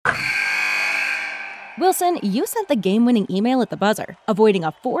Wilson, you sent the game-winning email at the buzzer, avoiding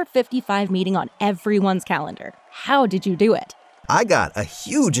a 4:55 meeting on everyone's calendar. How did you do it? I got a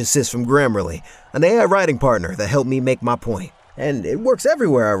huge assist from Grammarly, an AI writing partner that helped me make my point. And it works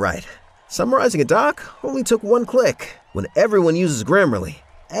everywhere I write. Summarizing a doc only took one click. When everyone uses Grammarly,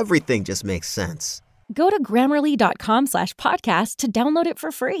 everything just makes sense. Go to Grammarly.com/podcast to download it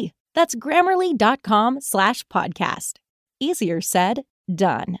for free. That's Grammarly.com/podcast. Easier said,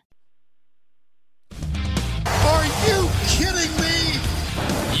 done. Are you kidding me?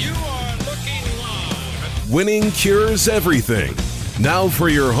 You are looking live. Winning cures everything. Now for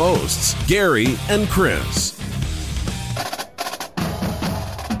your hosts, Gary and Chris.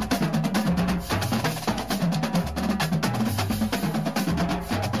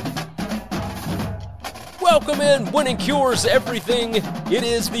 Welcome in, Winning Cures Everything. It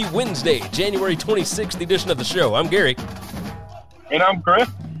is the Wednesday, January 26th edition of the show. I'm Gary. And I'm Chris.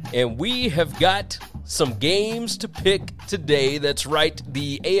 And we have got some games to pick today. That's right,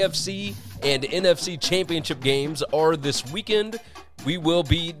 the AFC and NFC championship games are this weekend. We will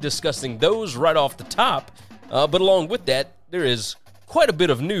be discussing those right off the top. But along with that, there is quite a bit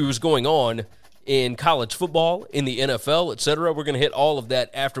of news going on in college football, in the NFL, etc. We're going to hit all of that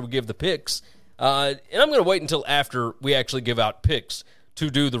after we give the picks. And I'm going to wait until after we actually give out picks to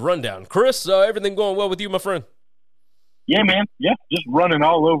do the rundown. Chris, everything going well with you, my friend? Yeah, man. Yeah, just running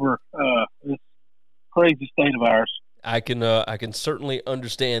all over this crazy state of ours. I can certainly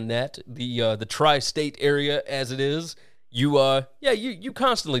understand that. The tri-state area as it is, you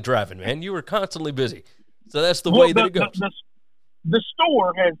constantly driving, man. You were constantly busy. So that's the way that it goes. The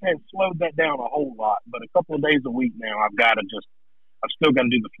store has slowed that down a whole lot, but a couple of days a week now, I've still got to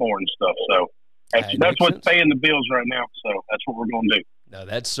do the flooring stuff. So that's what's paying the bills right now. So that's what we're going to do. Now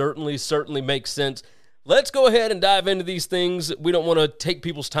that certainly makes sense. Let's go ahead and dive into these things. We don't want to take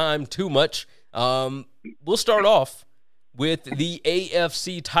people's time too much. We'll start off with the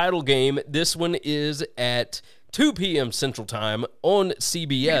AFC title game. This one is at 2 p.m. Central Time on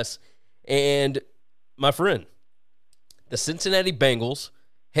CBS. And, my friend, the Cincinnati Bengals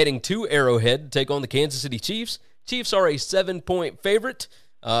heading to Arrowhead to take on the Kansas City Chiefs. Chiefs are a 7-point favorite.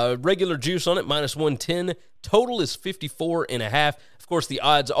 Regular juice on it, -110. Total is 54.5. Of course, the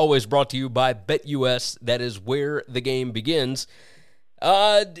odds always brought to you by BetUS. That is where the game begins.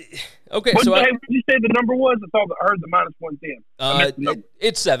 Okay, what did you say the number was? I heard the -110.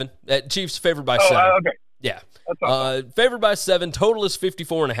 It's 7. Chiefs favored by 7. Okay. Yeah. Favored by 7. Total is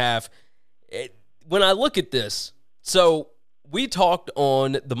 54.5. When I look at this, so we talked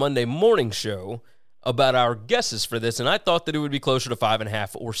on the Monday morning show about our guesses for this, and I thought that it would be closer to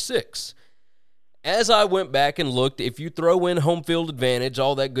 5.5 or 6. As I went back and looked, if you throw in home field advantage,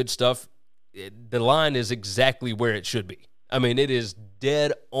 all that good stuff, the line is exactly where it should be. I mean, it is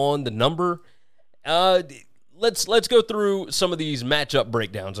dead on the number. Let's go through some of these matchup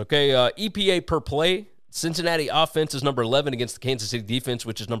breakdowns, okay? EPA per play, Cincinnati offense is number 11 against the Kansas City defense,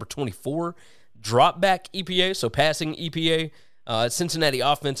 which is number 24. Drop back EPA, so passing EPA, Cincinnati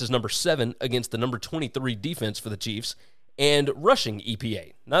offense is number 7 against the number 23 defense for the Chiefs. And rushing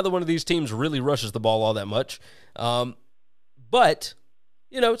EPA. Neither one of these teams really rushes the ball all that much. But,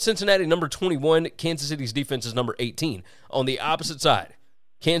 Cincinnati number 21, Kansas City's defense is number 18. On the opposite side,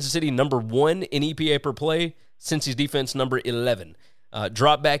 Kansas City number 1 in EPA per play, Cincy's defense number 11.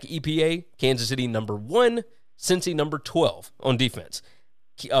 Drop back EPA, Kansas City number 1, Cincy number 12 on defense.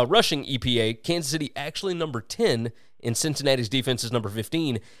 Rushing EPA, Kansas City actually number 10, and Cincinnati's defense is number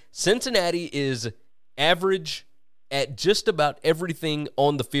 15. Cincinnati is average at just about everything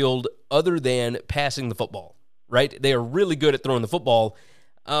on the field other than passing the football, right? They are really good at throwing the football.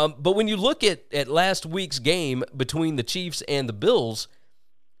 But when you look at last week's game between the Chiefs and the Bills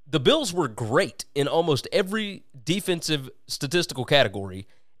were great in almost every defensive statistical category,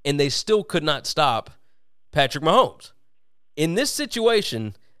 and they still could not stop Patrick Mahomes. In this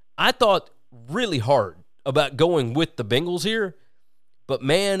situation, I thought really hard about going with the Bengals here, but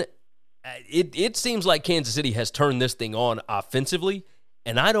man, it seems like Kansas City has turned this thing on offensively,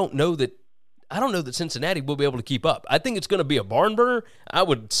 and I don't know that Cincinnati will be able to keep up. I think it's going to be a barn burner. I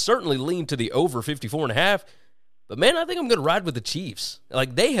would certainly lean to the over 54.5, but man, I think I'm going to ride with the Chiefs.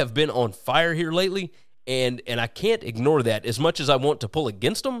 Like, they have been on fire here lately, and I can't ignore that. As much as I want to pull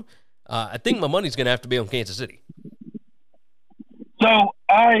against them, I think my money's going to have to be on Kansas City. So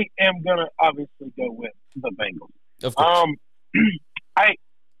I am going to obviously go with the Bengals. Of course.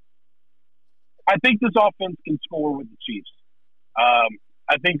 I think this offense can score with the Chiefs. I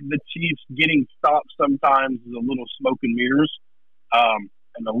think the Chiefs getting stopped sometimes is a little smoke and mirrors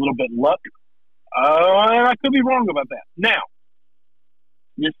and a little bit luck. And I could be wrong about that. Now,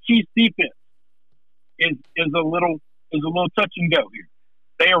 this Chiefs defense is a little touch and go here.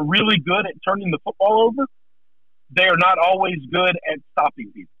 They are really good at turning the football over. They are not always good at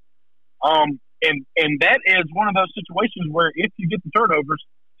stopping people. And that is one of those situations where if you get the turnovers,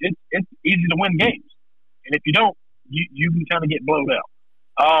 it's easy to win games. And if you don't, you can kind of get blown out.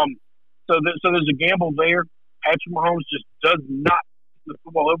 So there's a gamble there. Patrick Mahomes just does not turn the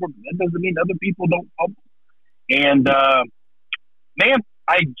football over, but that doesn't mean other people don't fumble. And man,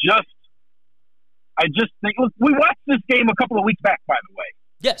 I just think, look, we watched this game a couple of weeks back, by the way.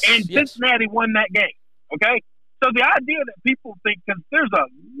 Yes. And Cincinnati won that game. Okay? So the idea that people think, because there's a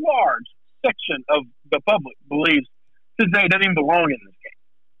large section of the public believes Cincinnati doesn't even belong in this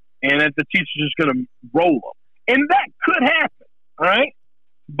game, and that the Chiefs are just going to roll them. And that could happen, all right?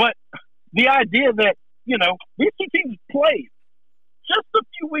 But the idea that, these two teams played just a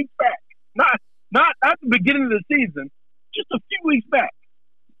few weeks back, not at the beginning of the season, just a few weeks back.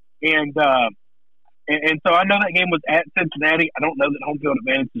 And so I know that game was at Cincinnati. I don't know that home field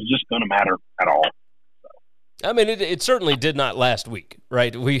advantage is just going to matter at all. I mean, it certainly did not last week,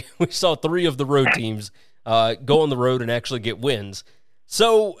 right? We saw 3 of the road teams go on the road and actually get wins.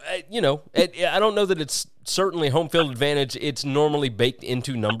 So, I don't know that it's certainly home field advantage. It's normally baked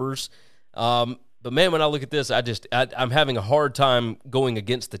into numbers. But, man, when I look at this, I'm having a hard time going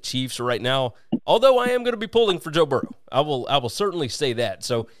against the Chiefs right now, although I am going to be pulling for Joe Burrow. I will certainly say that.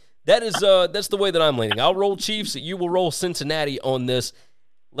 So that's the way that I'm leaning. I'll roll Chiefs. You will roll Cincinnati on this.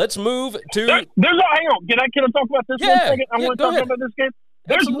 Let's move to. Hang on. Can I talk about this 1 second? I want to talk about this game.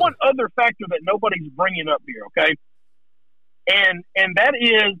 There's one other factor that nobody's bringing up here, okay? And that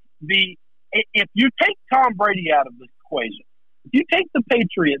is if you take Tom Brady out of the equation, if you take the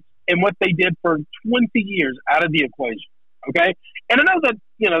Patriots and what they did for 20 years out of the equation, okay? And I know that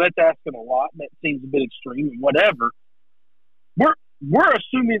that's asking a lot. That seems a bit extreme and whatever. We're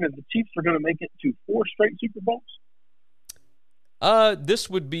assuming that the Chiefs are going to make it to 4 straight Super Bowls. This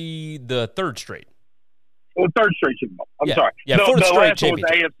would be the 3rd straight. Well, 3rd straight Super Bowl. I'm sorry. Yeah, 4th straight last championship. One was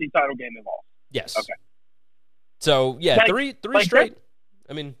the AFC title game they lost. Yes. Okay. So three straight.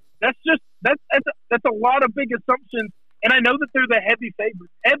 I mean, that's a lot of big assumptions, and I know that they're the heavy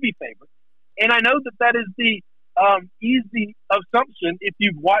favorite, and I know that is the easy assumption if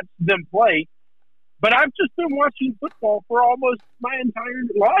you've watched them play. But I've just been watching football for almost my entire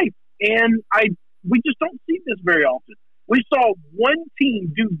life, and we just don't see this very often. We saw one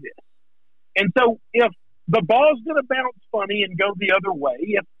team do this. And so if the ball's going to bounce funny and go the other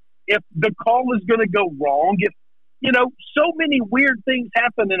way, if the call is going to go wrong, if, so many weird things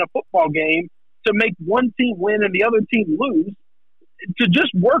happen in a football game to make one team win and the other team lose, to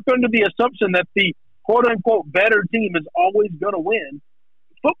just work under the assumption that the quote-unquote better team is always going to win,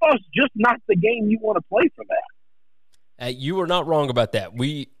 football's just not the game you want to play for that. You were not wrong about that.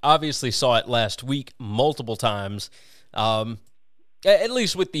 We obviously saw it last week multiple times. At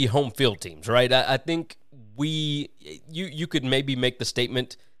least with the home field teams, right? I think you could maybe make the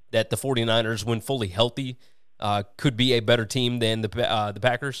statement that the 49ers, when fully healthy, could be a better team than the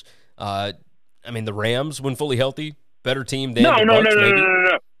Packers. I mean, the Rams, when fully healthy, better team than the Bucs.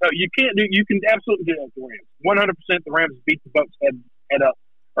 No. You can't do. You can absolutely do that with the Rams. 100%. The Rams beat the Bucs head up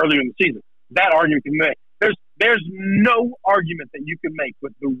earlier in the season. That argument can be made. There's no argument that you can make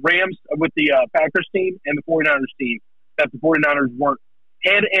with the Rams, with the Packers team and the 49ers team, that the 49ers weren't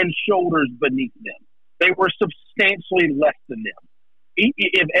head and shoulders beneath them. They were substantially less than them.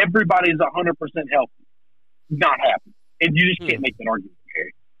 If everybody's 100% healthy, not happening. And you just can't make that argument,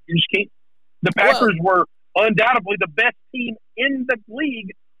 Gary. You just can't. The Packers were undoubtedly the best team in the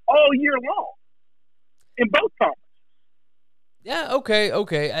league all year long in both conferences. Yeah,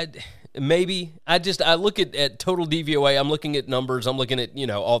 okay. Maybe. I look at total DVOA. I'm looking at numbers. I'm looking at,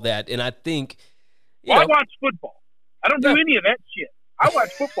 all that. And I think, I watch football. I don't do any of that shit. I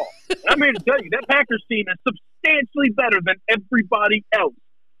watch football. And I'm here to tell you, that Packers team is substantially better than everybody else.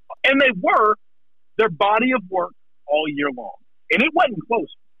 And they were their body of work all year long. And it wasn't close,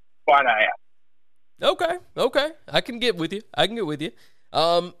 quite I have. Okay. I can get with you.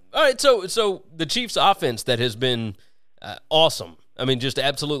 All right, so the Chiefs' offense that has been awesome. I mean, just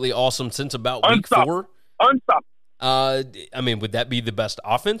absolutely awesome since about week 4. Unstoppable. I mean, would that be the best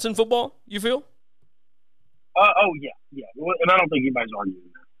offense in football, you feel? Yeah. And I don't think anybody's arguing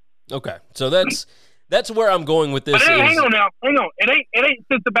that. Okay, so that's where I'm going with this. But hang on. It ain't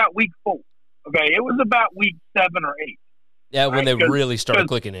since about week 4. Okay, it was about week 7 or 8. Yeah, when they really started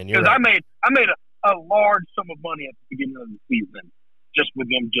clicking in. Because right. I made a large sum of money at the beginning of the season just with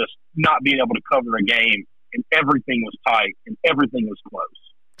them just not being able to cover a game, and everything was tight and everything was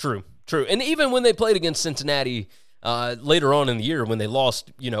close. True. And even when they played against Cincinnati later on in the year, when they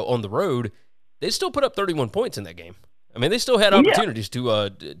lost, on the road, they still put up 31 points in that game. I mean, they still had opportunities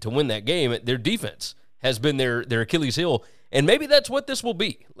to win that game. Their defense has been their Achilles heel, and maybe that's what this will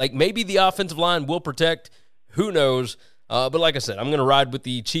be. Like, maybe the offensive line will protect. Who knows? But like I said, I'm going to ride with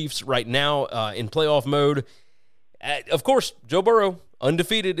the Chiefs right now in playoff mode. Of course, Joe Burrow,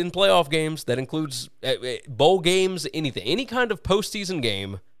 undefeated in playoff games. That includes bowl games, anything. Any kind of postseason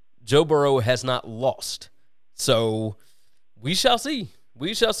game, Joe Burrow has not lost. So we shall see.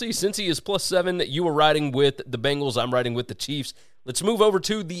 We shall see. Cincy is +7. You are riding with the Bengals. I'm riding with the Chiefs. Let's move over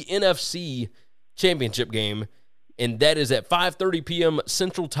to the NFC Championship game, and that is at 5:30 p.m.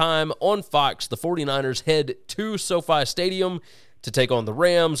 Central Time on Fox. The 49ers head to SoFi Stadium to take on the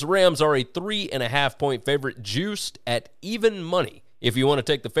Rams. Rams are a 3.5-point favorite, juiced at even money. If you want to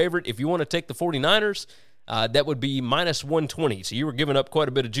take the favorite, if you want to take the 49ers, that would be -120. So you were giving up quite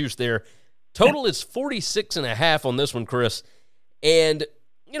a bit of juice there. Total is 46.5 on this one, Chris. And,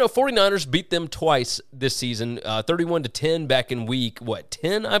 49ers beat them twice this season, 31-10 back in week,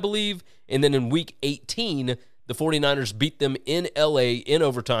 10, I believe? And then in week 18, the 49ers beat them in L.A. in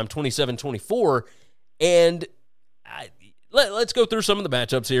overtime, 27-24. And let's go through some of the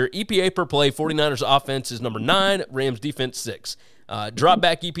matchups here. EPA per play, 49ers offense is number 9, Rams defense 6. Drop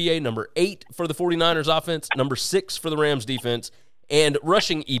back EPA, number 8 for the 49ers offense, number 6 for the Rams defense. And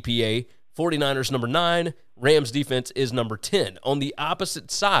rushing EPA, 49ers number 9, Rams defense is number 10. On the opposite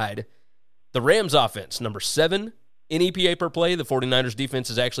side, the Rams offense, number 7 in EPA per play. The 49ers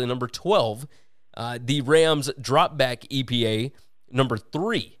defense is actually number 12. The Rams drop back EPA, number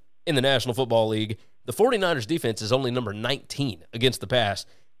 3 in the National Football League. The 49ers defense is only number 19 against the pass.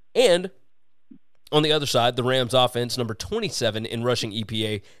 And on the other side, the Rams offense, number 27 in rushing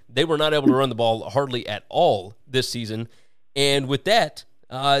EPA. They were not able to run the ball hardly at all this season. And with that,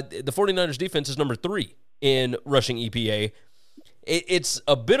 the 49ers defense is number 3 in rushing EPA. It's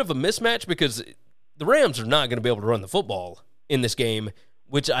a bit of a mismatch because the Rams are not going to be able to run the football in this game,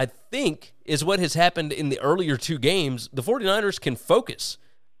 which I think is what has happened in the earlier 2 games. The 49ers can focus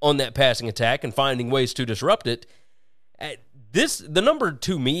on that passing attack and finding ways to disrupt it. The number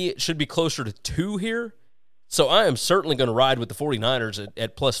to me should be closer to 2 here. So I am certainly going to ride with the 49ers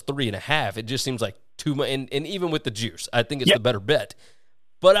at +3.5. It just seems like too much. And even with the juice, I think it's the better bet.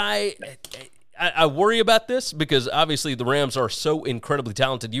 But I worry about this because obviously the Rams are so incredibly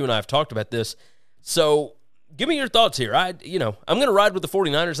talented. You and I have talked about this. So give me your thoughts here. I'm going to ride with the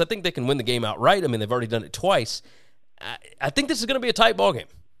 49ers. I think they can win the game outright. I mean, they've already done it twice. I think this is going to be a tight ball game.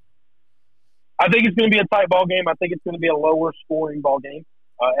 I think it's going to be a tight ball game. I think it's going to be a lower scoring ball game,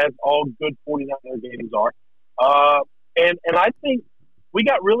 as all good 49er games are. And I think we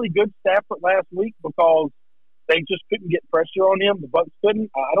got really good Stafford last week because they just couldn't get pressure on him. The Bucs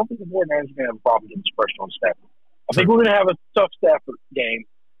couldn't. I don't think the 49ers are going to have a problem getting pressure on Stafford. I think we're going to have a tough Stafford game.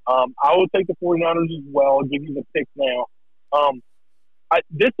 I will take the 49ers as well. I'll give you the pick now.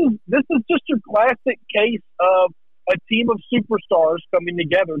 This is just your classic case of a team of superstars coming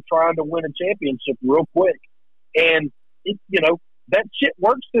together trying to win a championship real quick. And, that shit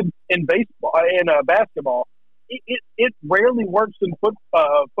works in baseball and basketball. It rarely works in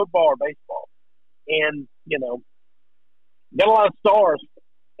football or baseball. And, got a lot of stars.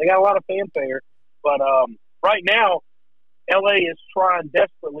 They got a lot of fanfare. But right now, LA is trying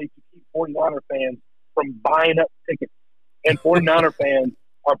desperately to keep 49er fans from buying up tickets. And 49er fans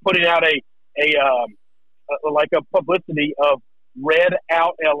are putting out a publicity of Red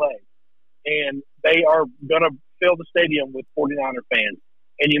Out LA. And they are going to fill the stadium with 49er fans.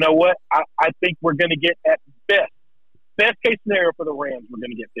 And you know what? I think we're going to get, at best case scenario for the Rams, we're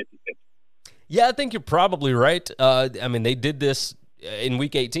going to get 50-50. Yeah, I think you're probably right. They did this in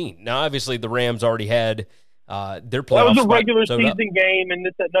Week 18. Now, obviously, the Rams already had their playoff. That was a regular season game, and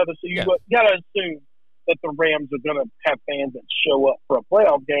it's another. So you got to assume that the Rams are going to have fans that show up for a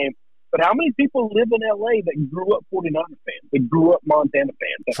playoff game. But how many people live in L.A. that grew up 49er fans, that grew up Montana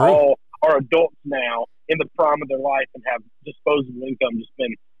fans, that all are adults now in the prime of their life and have disposable income to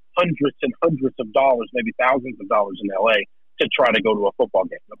spend hundreds and hundreds of dollars, maybe thousands of dollars in L.A. to try to go to a football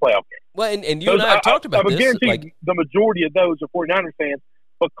game, a playoff game. Well, and you and I have talked about this. I guarantee the majority of those are 49er fans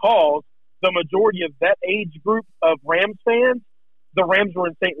because the majority of that age group of Rams fans, the Rams were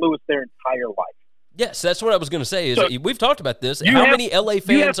in St. Louis their entire life. Yes, that's what I was going to say. We've talked about this. How many LA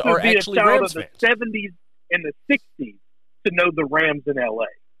fans are actually Rams fans? You have to be a child of the 70s and the 60s to know the Rams in LA.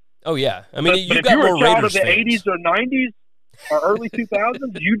 Oh, yeah. I mean, you've got more Raiders fans. If you're a child of the fans. 80s or 90s or early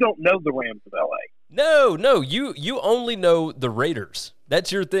 2000s, you don't know the Rams of LA. No, you only know the Raiders.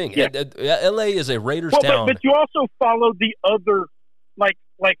 That's your thing. Yeah. LA is a Raiders town. But you also follow the other, like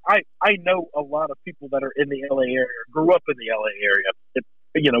I know a lot of people that are in the LA area, grew up in the LA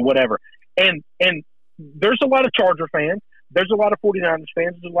area, whatever. And there's a lot of Charger fans. There's a lot of 49ers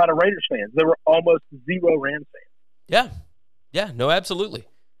fans. There's a lot of Raiders fans. There were almost zero Rams fans. Yeah, no, absolutely.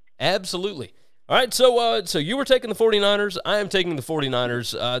 Absolutely. All right, so you were taking the 49ers. I am taking the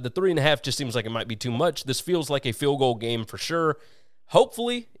 49ers. The 3.5 just seems like it might be too much. This feels like a field goal game for sure.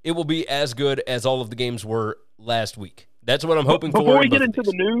 Hopefully, it will be as good as all of the games were last week. That's what I'm hoping for. Before we get into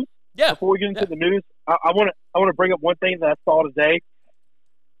the news, I want to bring up one thing that I saw today,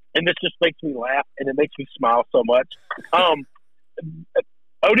 and this just makes me laugh and it makes me smile so much.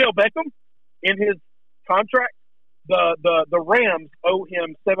 Odell Beckham, in his contract, the Rams owe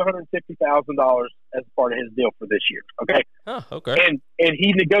him $750,000 as part of his deal for this year. Okay. Oh, okay. And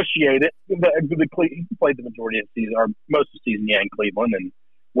he negotiated. He played the majority of the season, or most of the season, in Cleveland and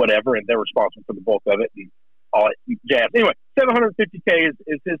whatever, and they're responsible for the bulk of it and all that jazz. Anyway, $750K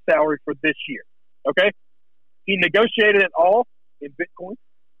is his salary for this year. Okay. He negotiated it all in Bitcoin,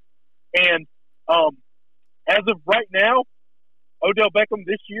 and as of right now, Odell Beckham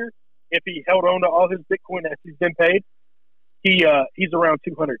this year, if he held on to all his Bitcoin as he's been paid, he's around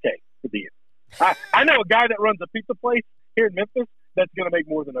 $200K for the year. I know a guy that runs a pizza place here in Memphis that's going to make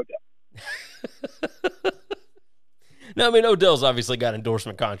more than Odell. No, I mean, Odell's obviously got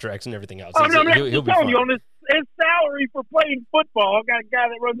endorsement contracts and everything else. He'll be fine. You on his salary for playing football. I got a guy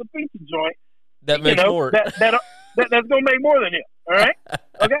that runs a pizza joint. That makes more. That's going to make more than him. All right.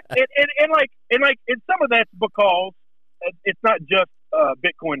 Okay. And some of that's because it's not just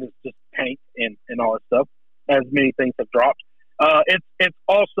Bitcoin is just tanked and all that stuff, as many things have dropped. It's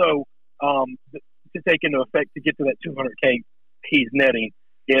also to take into effect to get to that $200K he's netting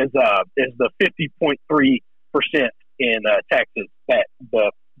is the 50.3% in taxes that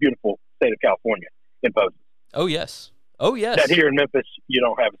the beautiful state of California imposes. Oh yes. That here in Memphis you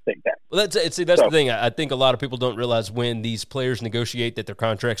don't have a state tax. Well, that's the thing. I think a lot of people don't realize when these players negotiate that their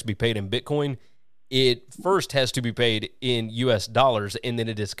contracts be paid in Bitcoin, it first has to be paid in U.S. dollars, and then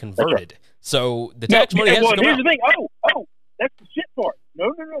it is converted. Right. So the tax money has to come here's out. The thing. Oh, that's the shit part. No.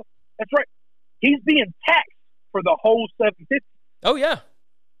 That's right. He's being taxed for the whole $750. Oh, yeah.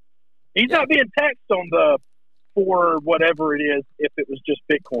 He's not being taxed on the for whatever it is if it was just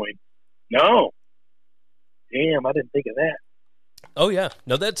Bitcoin. No. Damn, I didn't think of that. Oh, yeah.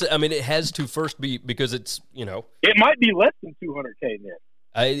 No, it has to first be because it's, It might be less than $200K then.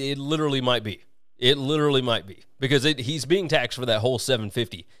 It literally might be. It literally might be because he's being taxed for that whole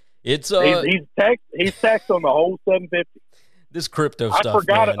 $750. It's he's taxed on the whole $750. This crypto stuff. I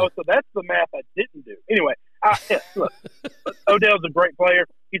forgot man. it. Oh, so that's the math I didn't do. Anyway, look, Odell's a great player.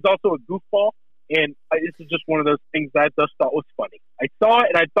 He's also a goofball, and this is just one of those things I just thought was funny. I saw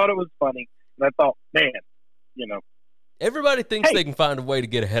it and I thought it was funny, and I thought, man, everybody thinks they can find a way to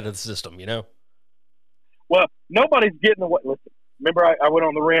get ahead of the system. Well, nobody's getting away. Listen. Remember, I went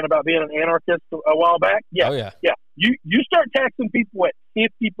on the rant about being an anarchist a while back. Yeah, oh, yeah. You start taxing people at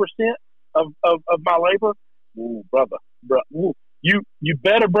 50% of my labor. Ooh, brother, ooh, you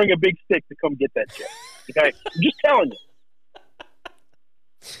better bring a big stick to come get that check. Okay, I'm just telling you.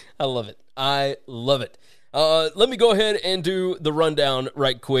 I love it. Let me go ahead and do the rundown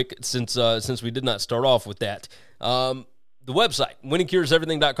right quick since we did not start off with that. The website,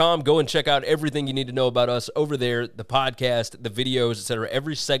 winningcureseverything.com. Go and check out everything you need to know about us over there, the podcast, the videos, etc.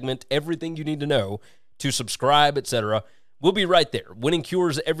 Every segment, everything you need to know to subscribe, etc. We'll be right there,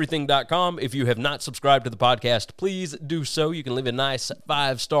 winningcureseverything.com. If you have not subscribed to the podcast, please do so. You can leave a nice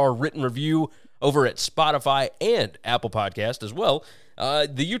 5-star written review over at Spotify and Apple Podcast as well. The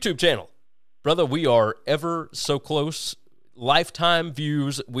YouTube channel. Brother, we are ever so close. Lifetime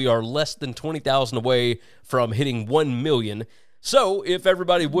views, we are less than 20,000 away from hitting 1 million. So if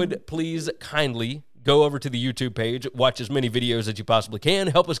everybody would please kindly go over to the YouTube page, watch as many videos as you possibly can,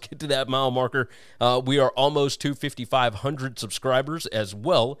 help us get to that mile marker. We are almost to 5,500 subscribers as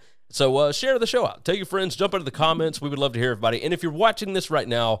well. So share the show out. Tell your friends, jump into the comments. We would love to hear everybody. And if you're watching this right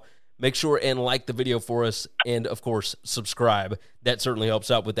now, make sure and like the video for us and, of course, subscribe. That certainly helps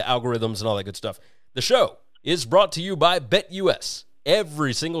out with the algorithms and all that good stuff. The show is brought to you by BetUS.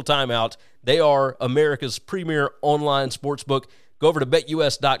 Every single time out, they are America's premier online sportsbook. Go over to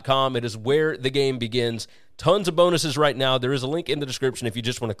betus.com. It is where the game begins. Tons of bonuses right now. There is a link in the description if you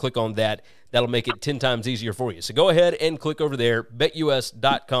just want to click on that. That'll make it 10 times easier for you. So go ahead and click over there,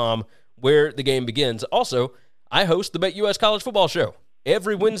 betus.com, where the game begins. Also, I host the BetUS College Football Show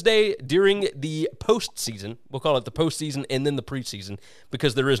every Wednesday during the postseason. We'll call it the postseason and then the preseason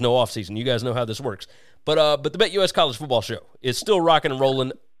because there is no offseason. You guys know how this works. But the BetUS College Football Show is still rocking and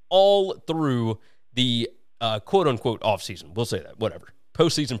rolling all through the quote-unquote offseason. We'll say that, whatever.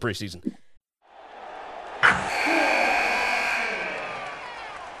 Postseason, preseason.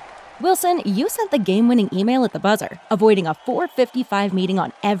 Wilson, you sent the game-winning email at the buzzer, avoiding a 4:55 meeting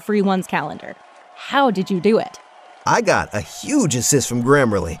on everyone's calendar. How did you do it? I got a huge assist from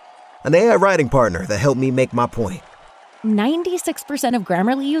Grammarly, an AI writing partner that helped me make my point. 96% of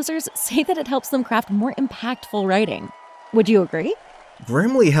Grammarly users say that it helps them craft more impactful writing. Would you agree?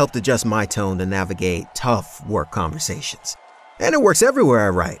 Grammarly helped adjust my tone to navigate tough work conversations. And it works everywhere I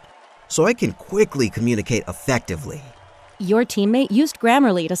write, so I can quickly communicate effectively. Your teammate used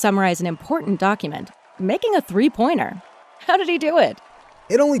Grammarly to summarize an important document, making a 3-pointer. How did he do it?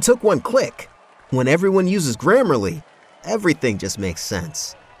 It only took one click. When everyone uses Grammarly, everything just makes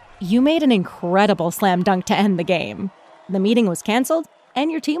sense. You made an incredible slam dunk to end the game. The meeting was canceled,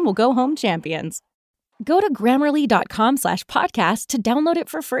 and your team will go home champions. Go to Grammarly.com/podcast to download it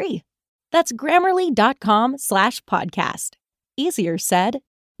for free. That's Grammarly.com/podcast. Easier said,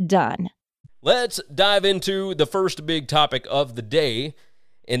 done. Let's dive into the first big topic of the day,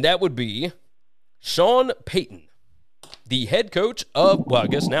 and that would be Sean Payton, the head coach of, well, I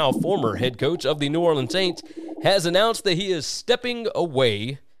guess now former head coach of the New Orleans Saints, has announced that he is stepping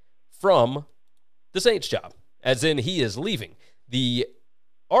away from the Saints job, as in he is leaving. The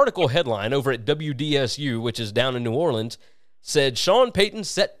article headline over at WDSU, which is down in New Orleans, said Sean Payton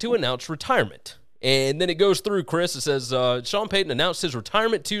set to announce retirement. And then it goes through, Chris. It says Sean Payton announced his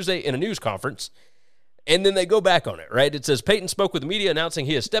retirement Tuesday in a news conference. And then they go back on it, right? It says Payton spoke with the media announcing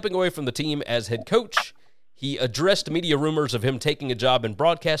he is stepping away from the team as head coach. He addressed media rumors of him taking a job in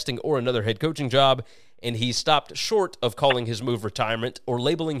broadcasting or another head coaching job, and he stopped short of calling his move retirement or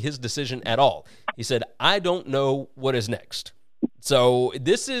labeling his decision at all. He said, "I don't know what is next." So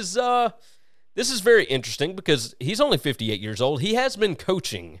this is very interesting because he's only 58 years old. He has been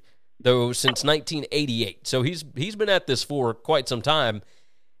coaching, though, since 1988. So he's been at this for quite some time.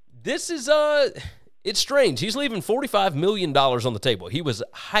 This is it's strange. He's leaving $45 million on the table. He was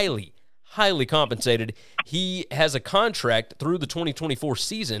highly compensated. He has a contract through the 2024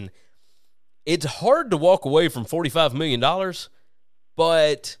 season. It's hard to walk away from $45 million,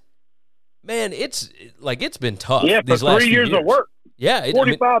 but man, it's been tough. Yeah, for these last 3 few years of work. Yeah,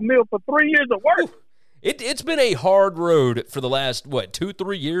 $45 million for 3 years of work. It's been a hard road for the last,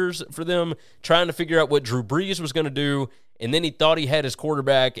 2-3 years for them, trying to figure out what Drew Brees was going to do, and then he thought he had his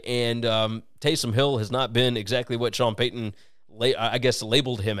quarterback, and Taysom Hill has not been exactly what Sean Payton, I guess,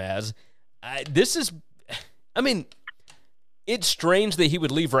 labeled him as. It's strange that he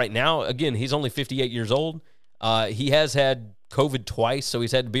would leave right now. Again, he's only 58 years old. He has had COVID twice, so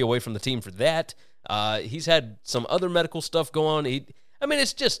he's had to be away from the team for that. He's had some other medical stuff go on.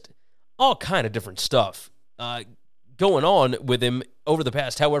 It's just all kind of different stuff going on with him over the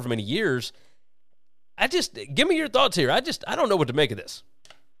past however many years. Give me your thoughts here. I don't know what to make of this.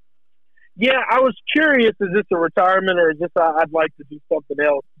 Yeah, I was curious, is this a retirement or is this I'd like to do something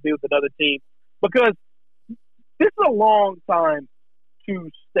else, be with another team? Because this is a long time to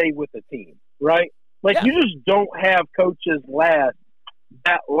stay with a team, right? Like, yeah. You just don't have coaches last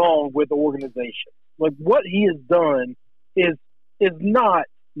that long with the organization. Like, what he has done is not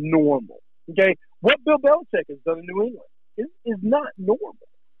normal, okay? What Bill Belichick has done in New England is not normal.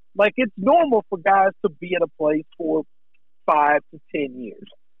 Like, it's normal for guys to be at a place for 5 to 10 years.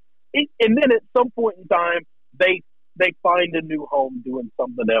 And then at some point in time, they find a new home doing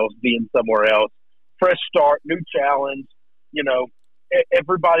something else, being somewhere else. Fresh start, new challenge.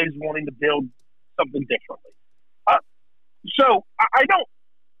 Everybody's wanting to build something differently. So I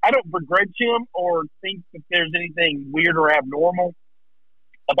don't begrudge him or think that there's anything weird or abnormal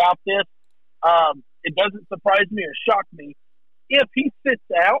about this. It doesn't surprise me or shock me. If he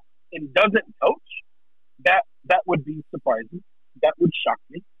sits out and doesn't coach, that would be surprising. That would shock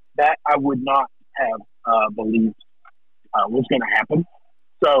me. That I would not have believed was going to happen.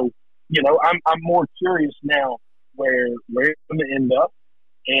 So, I'm more curious now where he's going to end up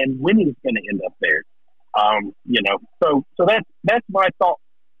and when he's going to end up there. So that's my thought.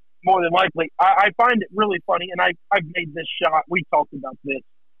 More than likely, I find it really funny, and I've made this shot. We talked about this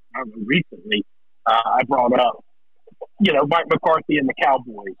recently. I brought up, Mike McCarthy and the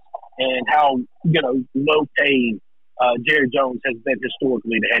Cowboys and how low paying Jerry Jones has been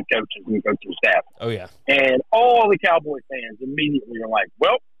historically the head coaches and coaching staff. Oh, yeah. And all the Cowboy fans immediately are like,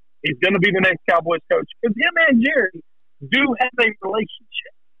 well, he's going to be the next Cowboys coach. Because him and Jerry do have a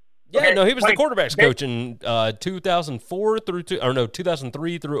relationship. Yeah, okay? No, he was the quarterbacks coach in 2004 through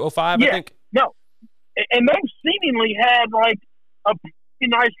 2003 through 2005, I think. No. And they've seemingly had, a pretty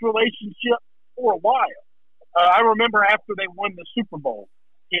nice relationship for a while. I remember after they won the Super Bowl,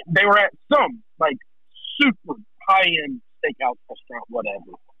 they were at some, super high-end steakhouse restaurant,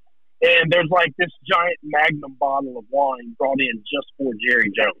 whatever. And there's, this giant Magnum bottle of wine brought in just for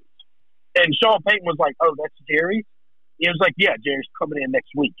Jerry Jones. And Sean Payton was like, "Oh, that's Jerry." He was like, "Yeah, Jerry's coming in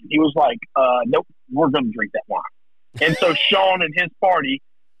next week." And he was like, "Nope, we're going to drink that wine." And so Sean and his party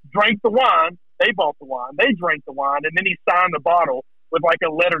drank the wine. They bought the wine. They drank the wine, and then he signed the bottle with like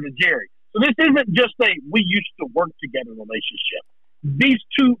a letter to Jerry. So this isn't just a we used to work together relationship. These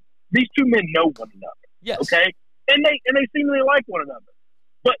two men know one another. Yes. Okay, and they seemingly like one another.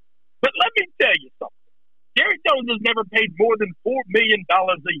 But let me tell you something. Jerry Jones has never paid more than $4 million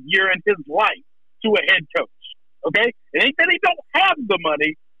a year in his life to a head coach. Okay? It ain't that he don't have the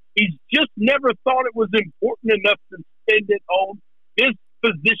money. He's just never thought it was important enough to spend it on this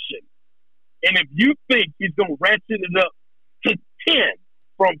position. And if you think he's going to ratchet it up to 10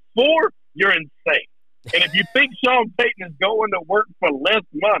 from 4, you're insane. And if you think Sean Payton is going to work for less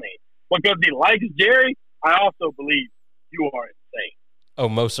money because he likes Jerry, I also believe you are insane. Oh,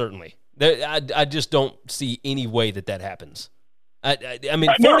 most certainly. I just don't see any way that happens. I mean,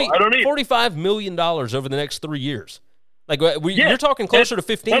 $45 million over the next 3 years. Like you're talking closer to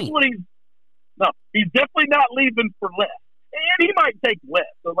 15. That's what he's definitely not leaving for less. And he might take less.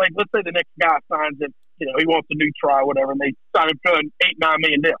 So, like, let's say the next guy signs him, he wants a new try, whatever, and they sign him to an $8-9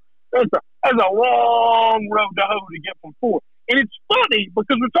 million deal. That's a long road to hoe to get from 4. And it's funny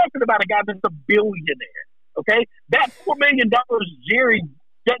because we're talking about a guy that's a billionaire. Okay, that $4 million Jerry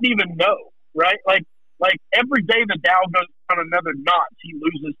doesn't even know, right? Like every day the Dow goes on another notch, he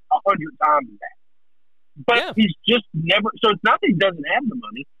loses 100 times that. But he's just never. So it's not that he doesn't have the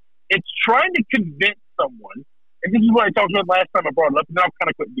money. It's trying to convince someone. And this is what I talked about last time I brought it up, and then I'll kind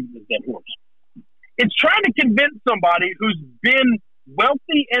of quit beating this dead horse. It's trying to convince somebody who's been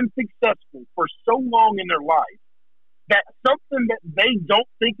wealthy and successful for so long in their life that something that they don't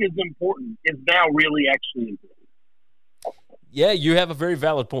think is important is now really actually important. Yeah, you have a very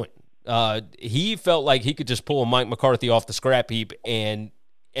valid point. He felt like he could just pull a Mike McCarthy off the scrap heap, and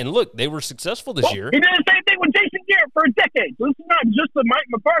look, they were successful this year. He did the same thing with Jason Garrett for a decade. So this is not just a Mike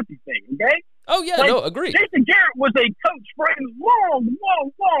McCarthy thing, okay? Oh, yeah, agreed. Jason Garrett was a coach for a long,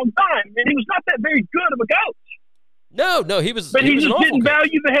 long, long time, and he was not that very good of a coach. No, he was. But he was just didn't coach.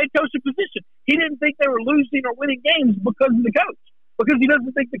 value the head coaching position. He didn't think they were losing or winning games because of the coach, because he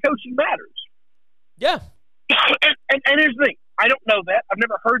doesn't think the coaching matters. Yeah. And here's the thing. I don't know that. I've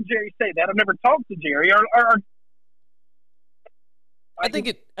never heard Jerry say that. I've never talked to Jerry. I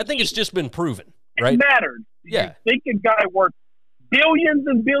think it's just been proven, right? It mattered. Yeah. You think a guy worth billions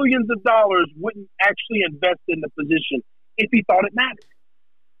and billions of dollars wouldn't actually invest in the position if he thought it mattered.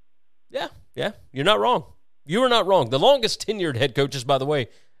 Yeah. You're not wrong. You are not wrong. The longest tenured head coaches, by the way,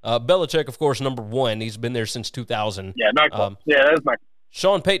 Belichick, of course, number 1. He's been there since 2000. Yeah, not close. That's not.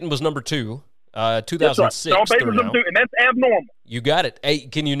 Sean Payton was number 2, 2006. Right. Sean Payton was number 2, and that's abnormal. You got it. Hey,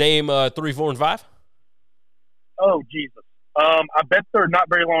 can you name 3, 4, and 5? Oh, Jesus. I bet they're not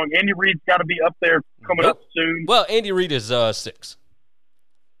very long. Andy Reid's got to be up there coming up soon. Well, Andy Reid is 6.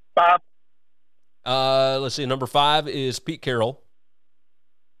 5. Let's see. Number 5 is Pete Carroll.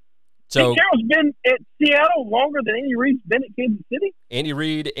 So Pete Carroll's been at Seattle longer than Andy Reid's been at Kansas City? Andy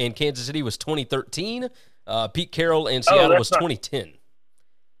Reid in Kansas City was 2013. Pete Carroll in Seattle was 2010.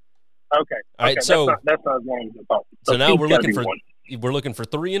 Okay. All right, so that's not as long as I thought. So now we're looking for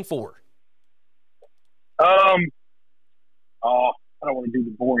 3 and 4. I don't want to do the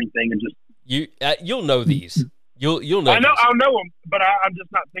boring thing and just you'll know these. You'll know. I'll know them, but I'm just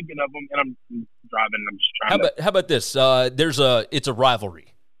not thinking of them, and I'm driving. I'm just trying. How about this? It's a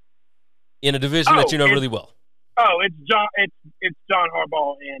rivalry in a division that you know really well. Oh, it's John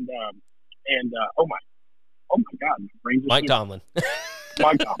Harbaugh and oh my God, Mike Tomlin.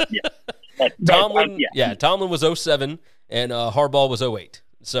 Mike Tomlin, yeah. Tomlin was 07 and Harbaugh was 08.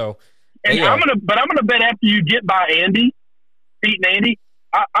 So, and I'm gonna bet after you get by Pete and Andy,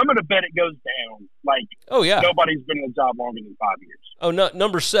 I'm gonna bet it goes down. Like, nobody's been in the job longer than 5 years. Oh, no,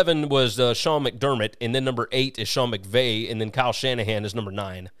 number 7 was Sean McDermott, and then number 8 is Sean McVay, and then Kyle Shanahan is number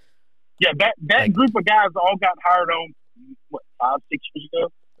 9. Yeah, that group of guys all got hired on 5-6 years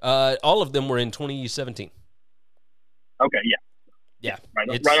ago. All of them were in 2017. Okay, yeah, right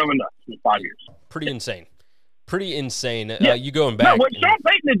on the nuts. 5 years. Pretty insane. You going back? No, what Sean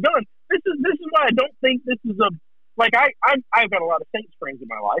Payton has done. This is why I don't think this is I've got a lot of Saints friends in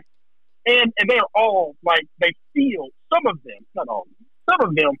my life, and they're all like they feel some of them, not all of them, some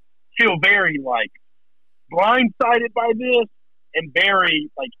of them feel very blindsided by this and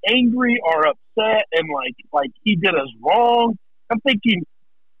very angry or upset and like he did us wrong. I'm thinking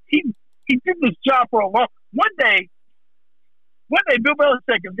he did this job for a long. One day Bill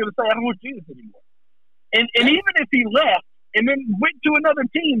Belichick is going to say, I don't want to do this anymore. And even if he left and then went to another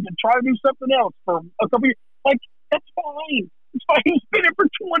team to try to do something else for a couple years, that's fine. It's fine. He's been here for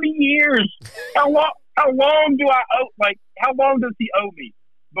 20 years. years. How long do I owe? Like, how long does he owe me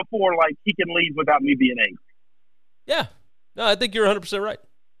before like he can leave without me being angry? Yeah. No, I think you're 100%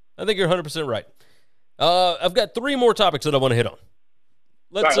 right. I've got 3 more topics that I want to hit on.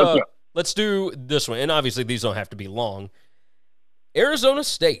 Let's do this one. And obviously these don't have to be long. Arizona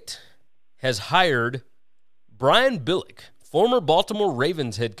State has hired Brian Billick, former Baltimore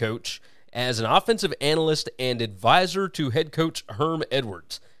Ravens head coach, as an offensive analyst and advisor to head coach Herm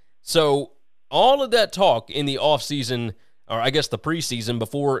Edwards. So all of that talk in the offseason, or I guess the preseason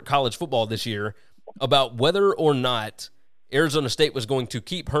before college football this year, about whether or not Arizona State was going to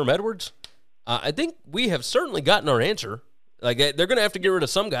keep Herm Edwards, I think we have certainly gotten our answer. Like, they're going to have to get rid of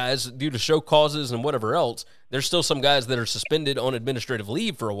some guys due to show causes and whatever else. There's still some guys that are suspended on administrative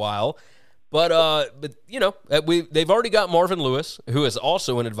leave for a while. But you know, they've already got Marvin Lewis, who is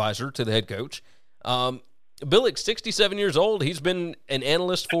also an advisor to the head coach. Billick's 67 years old. He's been an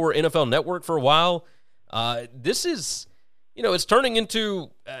analyst for NFL Network for a while. This is, you know, it's turning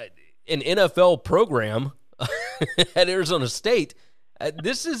into an NFL program at Arizona State.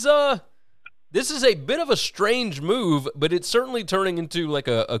 This is a bit of a strange move, but it's certainly turning into like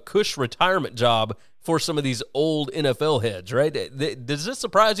a cush retirement job for some of these old NFL heads, right? Does this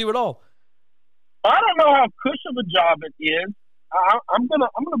surprise you at all? I don't know how cush of a job it is. I'm gonna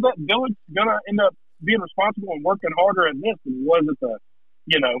bet Billick's gonna end up being responsible and working harder at this than he was at the,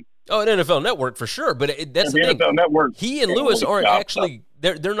 you know. Oh, at NFL Network for sure, but that's the thing. NFL Network. He and Lewis aren't actually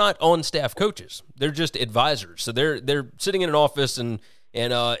they're not on staff coaches. They're just advisors. So they're sitting in an office and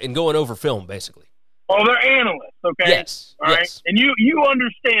going over film basically. Oh, they're analysts, okay? Yes. All right. And you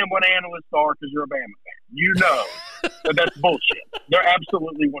understand what analysts are because you're a Bama fan. You know that that's bullshit. They're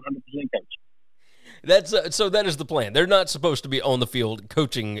absolutely 100% coaching. So that is the plan. They're not supposed to be on the field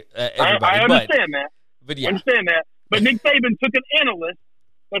coaching everybody. I understand that. But yeah. I understand that. But Nick Saban took an analyst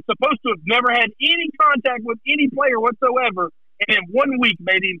that's supposed to have never had any contact with any player whatsoever, and in 1 week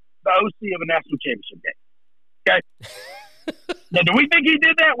made him the OC of a national championship game. Okay? Now, do we think he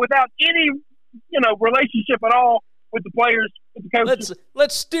did that without any, relationship at all with the players, with the coaches?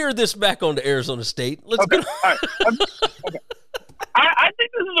 Let's steer this back onto Arizona State. Let's okay. go. All right. Okay. I think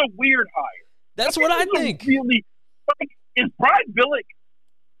this is a weird hire. That's what I think. Really, is Brian Billick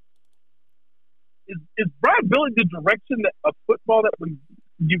the direction of football that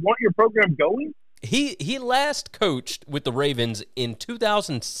you want your program going? He last coached with the Ravens in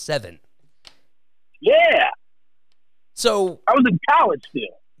 2007. Yeah. So I was in college still.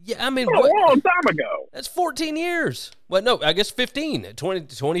 Yeah, I mean, a long time ago. That's 14 years. Well, no, I guess 15.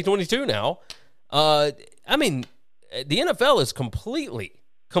 2022 now. I mean, the NFL is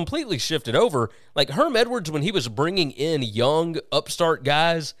completely shifted over. Like Herm Edwards, when he was bringing in young upstart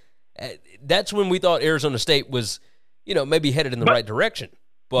guys, that's when we thought Arizona State was, maybe headed in the right direction.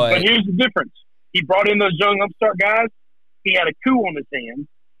 But here's the difference. He brought in those young upstart guys. He had a coup on his hands.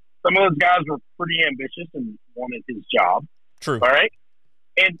 Some of those guys were pretty ambitious and wanted his job. True. All right?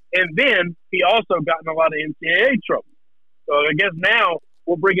 And then he also got in a lot of NCAA trouble. So I guess now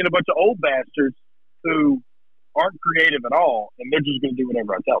we're bringing a bunch of old bastards who aren't creative at all, and they're just going to do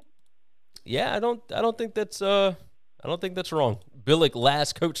whatever I tell them. Yeah, I don't think that's wrong. Billick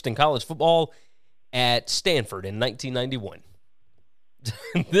last coached in college football at Stanford in 1991.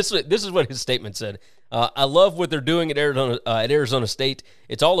 This is what his statement said. I love what they're doing at Arizona State.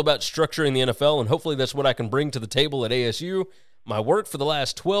 It's all about structuring the NFL, and hopefully that's what I can bring to the table at ASU. My work for the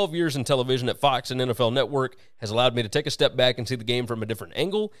last 12 years in television at Fox and NFL Network has allowed me to take a step back and see the game from a different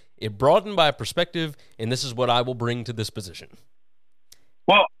angle. It broadened my perspective, and this is what I will bring to this position.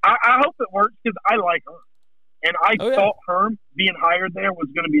 Well, I hope it works because I like Herm. And I thought Herm being hired there was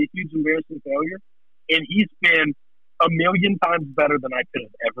going to be a huge embarrassing failure. And he's been a million times better than I could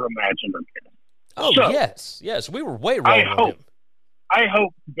have ever imagined or been. Oh, so, yes. We were way wrong on him. I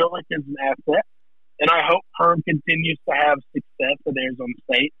hope Billick is an asset. And I hope Herm continues to have success at Arizona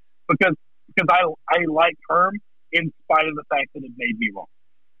State because I like Herm in spite of the fact that it made me wrong.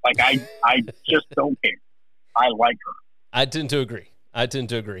 Like, I just don't care. I like Herm. I tend to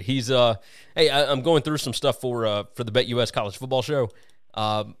agree. He's hey, I'm going through some stuff for the BetUS College Football Show.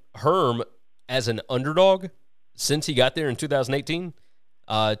 Herm as an underdog since he got there in 2018,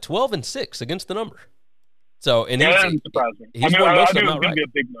 12-6 against the number. So and that doesn't surprise me. He's won most of them outright. It's going to be a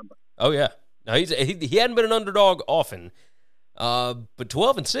big number. Oh yeah. No, he hadn't been an underdog often, but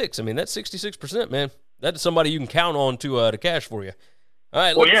 12-6. I mean, that's 66%, man. That's somebody you can count on to cash for you. All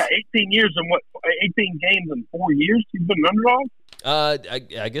right. Well, 18 years and 18 games in 4 years. He's been an underdog.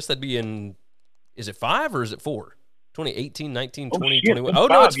 I guess that'd be in. Is it 5 or is it 4? 2018, 19, 20, shit, 21. Oh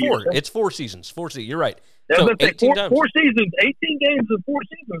no, it's 4. Years. It's 4 seasons. 4 seasons. You're right. So Let's say 18 times. 4 seasons, 18 games in 4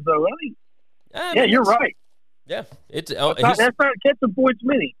 seasons, though. Yeah, you're right. Yeah, that's not catching points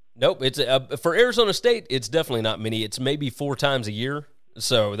many. Nope, it's for Arizona State. It's definitely not many. It's maybe 4 times a year.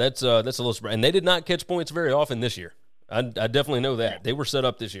 So that's a little surprising. And they did not catch points very often this year. I definitely know that. They were set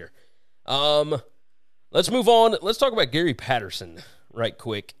up this year. Let's move on. Let's talk about Gary Patterson right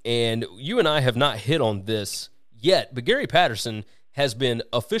quick. And you and I have not hit on this yet, but Gary Patterson has been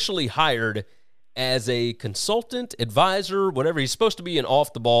officially hired as a consultant, advisor, whatever. He's supposed to be an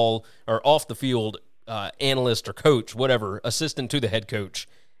off the ball or off the field analyst or coach, whatever, assistant to the head coach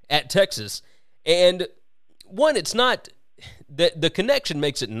at Texas. And one, it's not the connection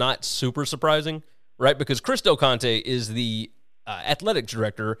makes it not super surprising, right? Because Chris Del Conte is the athletic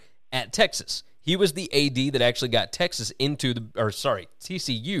director at Texas. He was the AD that actually got TCU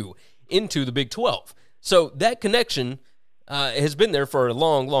into the Big 12. So that connection has been there for a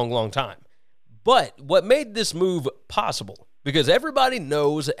long, long, long time. But what made this move possible, because everybody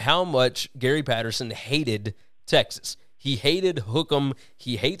knows how much Gary Patterson hated Texas. He hated Hookem.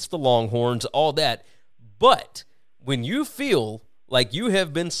 He hates the Longhorns, all that. But when you feel like you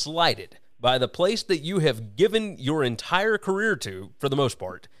have been slighted by the place that you have given your entire career to, for the most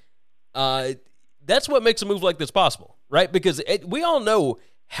part, that's what makes a move like this possible, right? Because we all know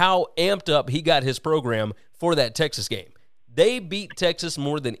how amped up he got his program for that Texas game. They beat Texas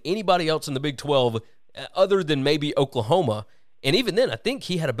more than anybody else in the Big 12, other than maybe Oklahoma. And even then, I think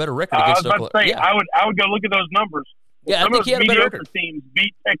he had a better record against Oklahoma. I was about to say, I would go look at those numbers. Yeah, I think he had a better record. Teams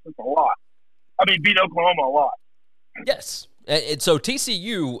beat Texas a lot. Beat Oklahoma a lot. Yes. And so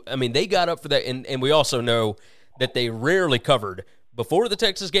TCU, they got up for that, and we also know that they rarely covered before the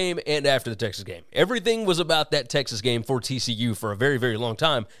Texas game and after the Texas game. Everything was about that Texas game for TCU for a very, very long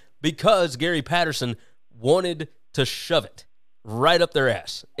time because Gary Patterson wanted to shove it right up their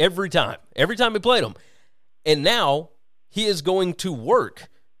ass every time he played them. And now he is going to work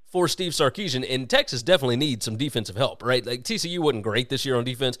for Steve Sarkisian, and Texas definitely needs some defensive help, right? Like TCU wasn't great this year on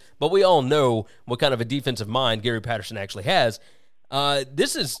defense, but we all know what kind of a defensive mind Gary Patterson actually has. I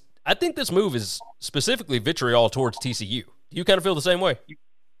think this move is specifically vitriol towards TCU. Do you kind of feel the same way?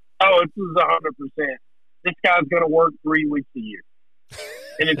 Oh, this is 100%. This guy's going to work 3 weeks a year,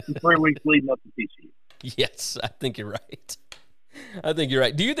 and it's the 3 weeks leading up to TCU. Yes, I think you're right.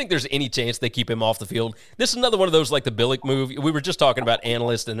 Do you think there's any chance they keep him off the field? This is another one of those like the Billick move. We were just talking about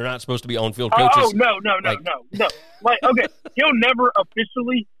analysts, and they're not supposed to be on-field coaches. Oh, no. Like, okay, he'll never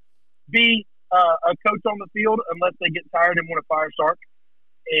officially be a coach on the field unless they get tired and want to fire Sark.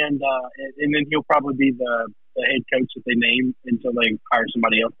 And then he'll probably be the head coach that they name until they hire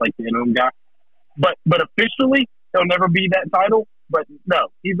somebody else like the interim guy. But officially, he'll never be that title. But no,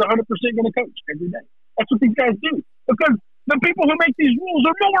 he's 100% going to coach every day. That's what these guys do. Because the people who make these rules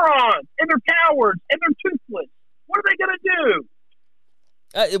are morons, and they're cowards, and they're toothless. What are they going to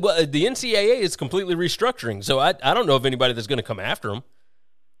do? Well, the NCAA is completely restructuring, so I don't know of anybody that's going to come after them.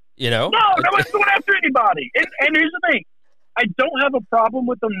 You know? No, nobody's going after anybody. And here's the thing. I don't have a problem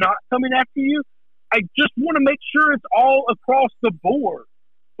with them not coming after you. I just want to make sure it's all across the board.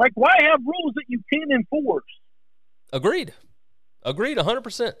 Like, why have rules that you can't enforce? Agreed.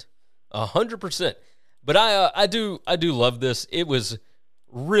 100%. 100%. But I do love this. It was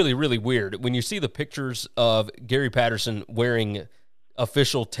really, really weird when you see the pictures of Gary Patterson wearing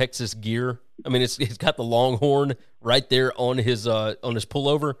official Texas gear. I mean, it's got the Longhorn right there on his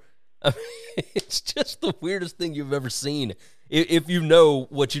pullover. I mean, it's just the weirdest thing you've ever seen. If you know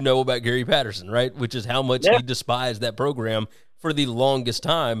what you know about Gary Patterson, right? Which is how much he despised that program for the longest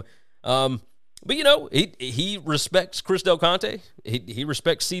time. But you know, he respects Chris Del Conte. He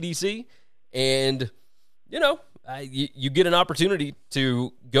respects CDC, and you know, you get an opportunity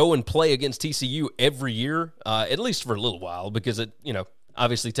to go and play against TCU every year, at least for a little while, because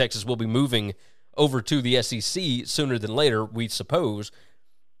obviously Texas will be moving over to the SEC sooner than later, we suppose.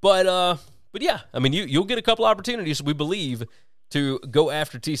 But yeah, I mean, you'll get a couple opportunities, we believe, to go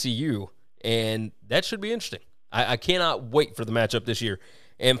after TCU, and that should be interesting. I cannot wait for the matchup this year.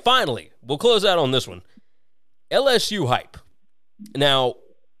 And finally, we'll close out on this one. LSU hype. Now,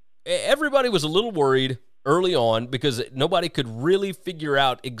 everybody was a little worried early on because nobody could really figure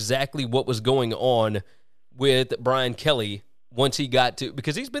out exactly what was going on with Brian Kelly once he got to,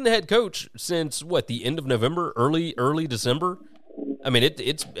 because he's been the head coach since the end of November, early December. I mean,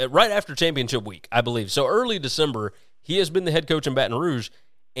 it's right after championship week, I believe. So early December, he has been the head coach in Baton Rouge,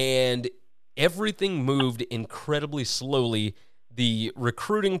 and everything moved incredibly slowly. The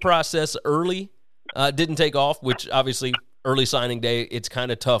recruiting process early didn't take off, which obviously early signing day, it's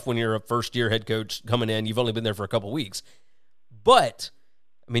kind of tough when you're a first-year head coach coming in. You've only been there for a couple weeks. But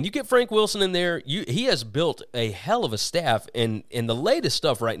I mean, you get Frank Wilson in there. He has built a hell of a staff, and the latest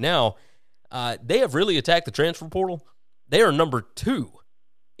stuff right now, they have really attacked the transfer portal. They are number 2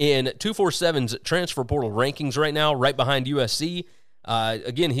 in 247's transfer portal rankings right now, right behind USC.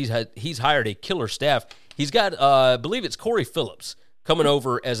 Again, he's hired a killer staff. He's got, I believe it's Corey Phillips coming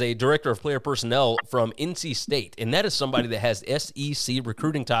over as a director of player personnel from NC State, and that is somebody that has SEC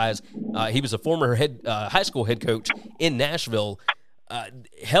recruiting ties. He was a former high school head coach in Nashville.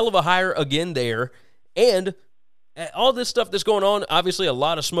 Hell of a hire again there. And all this stuff that's going on, obviously a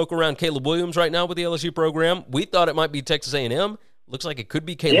lot of smoke around Caleb Williams right now with the LSU program. We thought it might be Texas A&M. Looks like it could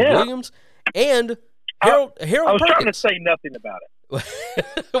be Caleb Williams. And Harold I was Perkins. trying to say nothing about it.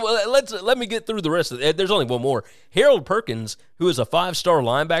 Well, let me get through the rest of it. There's only one more. Harold Perkins, who is a 5-star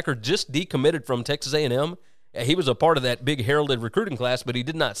linebacker, just decommitted from Texas A&M. He was a part of that big heralded recruiting class, but he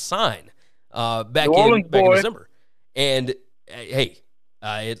did not sign back in December. And hey,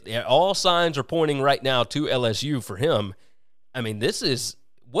 all signs are pointing right now to LSU for him. I mean, this is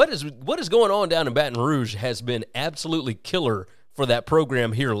what is going on down in Baton Rouge has been absolutely killer for that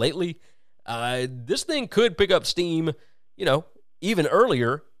program here lately. This thing could pick up steam, even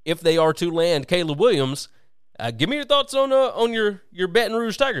earlier if they are to land Caleb Williams. Give me your thoughts on your Baton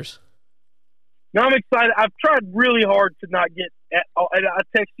Rouge Tigers. No, I'm excited. I've tried really hard to not get. And I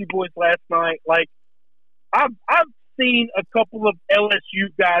texted you boys last night. Like, I've seen a couple of LSU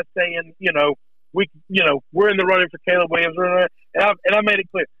guys saying, we're in the running for Caleb Williams, and I made it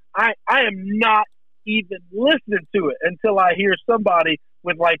clear. I am not even listening to it until I hear somebody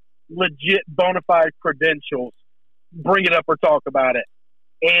with like legit bona fide credentials bring it up or talk about it.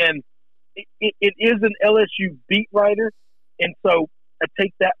 And it is an LSU beat writer, and so I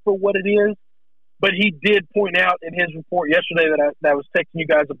take that for what it is. But he did point out in his report yesterday that I was texting you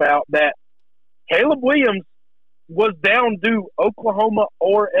guys about that Caleb Williams was down due Oklahoma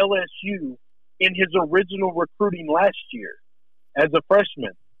or LSU in his original recruiting last year as a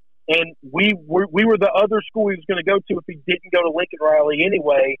freshman. And we were the other school he was going to go to if he didn't go to Lincoln Riley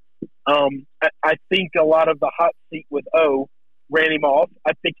anyway. I think a lot of the hot seat with O ran him off.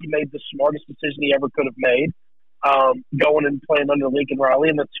 I think he made the smartest decision he ever could have made, going and playing under Lincoln Riley,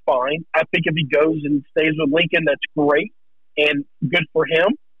 and that's fine. I think if he goes and stays with Lincoln, that's great and good for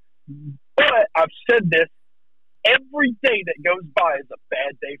him. But I've said this, every day that goes by is a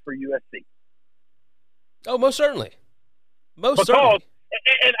bad day for USC. Oh, most certainly. Certainly.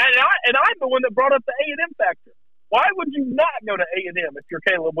 And I'm the one that brought up the A&M factor. Why would you not go to A&M if you're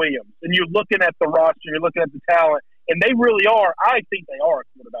Caleb Williams and you're looking at the roster, you're looking at the talent, and they really are, I think they are a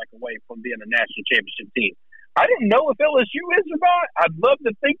quarterback away from being a national championship team. I don't know if LSU is or not. I'd love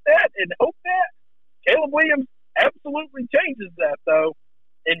to think that and hope that. Caleb Williams absolutely changes that, though.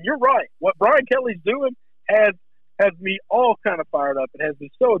 And you're right. What Brian Kelly's doing has me all kind of fired up. It has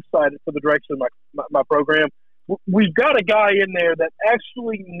me so excited for the direction of my program. We've got a guy in there that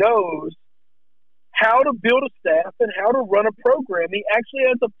actually knows how to build a staff and how to run a program. He actually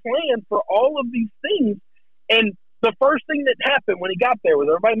has a plan for all of these things. And the first thing that happened when he got there was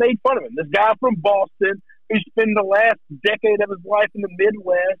everybody made fun of him. This guy from Boston who spent the last decade of his life in the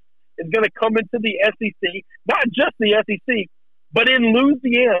Midwest is going to come into the SEC, not just the SEC, but in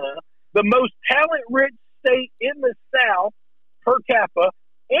Louisiana, the most talent-rich state in the South per capita.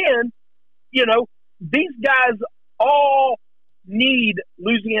 And, these guys all need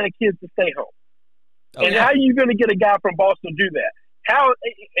Louisiana kids to stay home. How are you going to get a guy from Boston to do that? How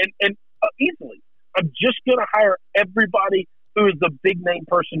and easily. I'm just going to hire everybody who is the big name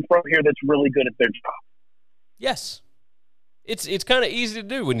person from here that's really good at their job. Yes. It's kind of easy to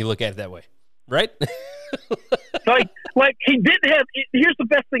do when you look at it that way, right? like he didn't have – here's the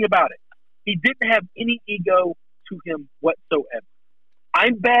best thing about it. He didn't have any ego to him whatsoever.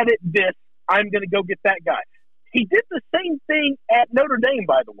 I'm bad at this. I'm going to go get that guy. He did the same thing at Notre Dame,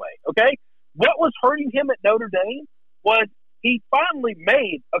 by the way, okay? What was hurting him at Notre Dame was he finally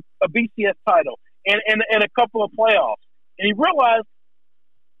made a BCS title and a couple of playoffs. And he realized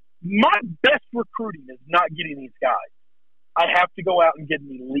my best recruiting is not getting these guys. I have to go out and get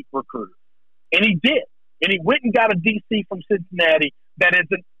an elite recruiter. And he did. And he went and got a DC from Cincinnati that is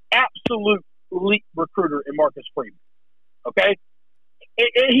an absolute elite recruiter in Marcus Freeman. Okay?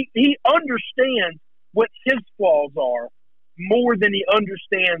 And he understands what his flaws are more than he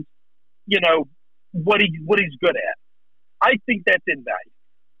understands, what he's good at. I think that's invaluable.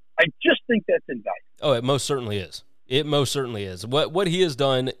 I just think that's invaluable. Oh, it most certainly is. It most certainly is. What he has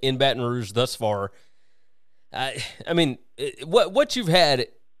done in Baton Rouge thus far, what you've had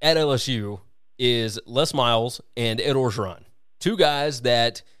at LSU is Les Miles and Ed Orgeron, two guys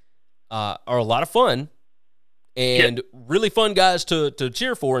that are a lot of fun. and really fun guys to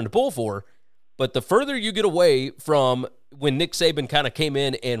cheer for and to pull for. But the further you get away from when Nick Saban kind of came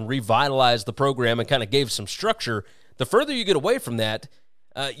in and revitalized the program and kind of gave some structure, the further you get away from that,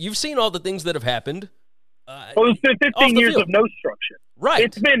 you've seen all the things that have happened. It's been 15 years of no structure. Right.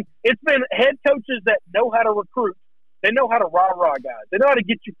 It's been head coaches that know how to recruit. They know how to rah-rah guys. They know how to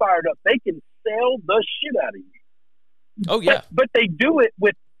get you fired up. They can sell the shit out of you. Oh, yeah. But they do it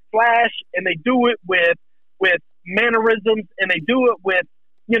with flash, and they do it with mannerisms, and they do it with,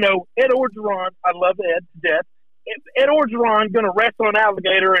 Ed Orgeron. I love Ed to death. Ed Orgeron going to wrestle an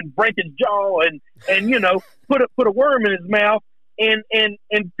alligator and break his jaw and put a worm in his mouth, and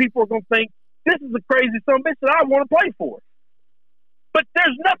people are going to think, this is a crazy son of a bitch that I want to play for. But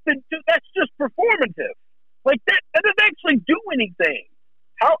there's nothing to, that's just performative. Like that doesn't actually do anything.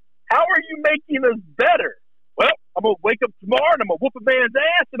 How are you making us better? Well, I'm gonna wake up tomorrow and I'm gonna whoop a man's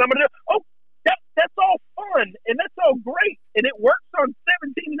ass and I'm gonna that's all fun and that's all great and it works on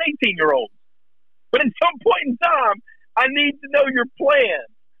 17 and 18-year-olds. But at some point in time, I need to know your plan.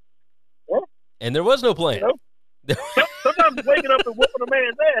 Well, and there was no plan. Sometimes waking up and whooping a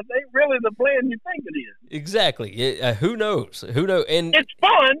man's ass ain't really the plan you think it is. Exactly. Who knows? And it's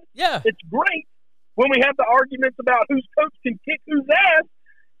fun. Yeah, it's great. When we have the arguments about whose coach can kick whose ass,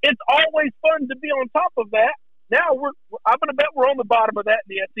 it's always fun to be on top of that. Now I'm going to bet we're on the bottom of that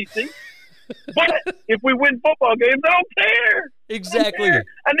in the SEC. But if we win football games, I don't care. Exactly.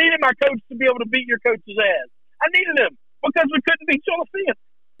 I needed my coach to be able to beat your coach's ass. I needed him because we couldn't beat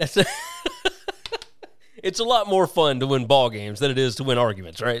Cholafian. It's a lot more fun to win ball games than it is to win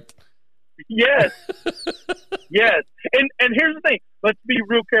arguments, right? Yes. Yes. And here's the thing. Let's be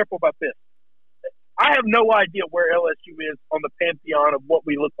real careful about this. I have no idea where LSU is on the pantheon of what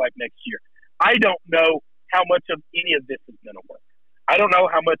we look like next year. I don't know how much of any of this is going to work. I don't know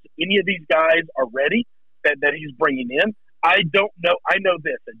how much any of these guys are ready that he's bringing in. I don't know. I know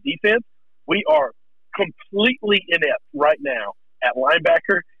this. At defense, we are completely inept right now at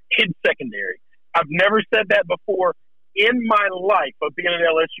linebacker and secondary. I've never said that before in my life of being an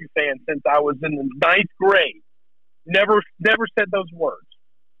LSU fan since I was in the 9th grade. Never said those words.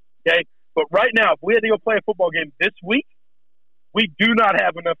 Okay? But right now, if we had to go play a football game this week, we do not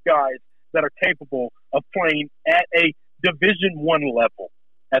have enough guys that are capable of playing at a Division I level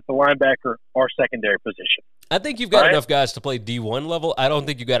at the linebacker or secondary position. I think you've got enough guys to play D1 level. I don't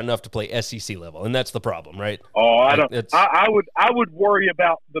think you got enough to play SEC level, and that's the problem, right? Oh, I don't. I would worry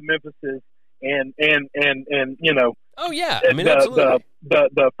about the Memphises and Oh yeah, I mean absolutely.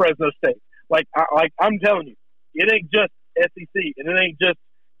 The Fresno State. Like I'm telling you, it ain't just SEC and it ain't just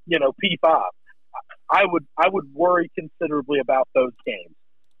P5. I would worry considerably about those games,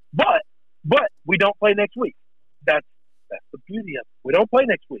 but we don't play next week. That's the beauty of it. We don't play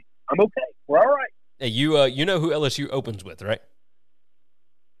next week. I'm okay. We're all right. Hey, you know who LSU opens with, right?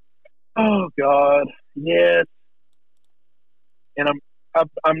 Oh God, yes. And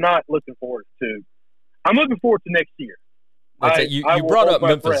I'm not looking forward to. I'm looking forward to next year. You brought up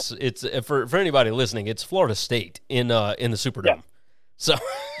Memphis. Breath. It's for anybody listening. It's Florida State in the Superdome. Yeah. So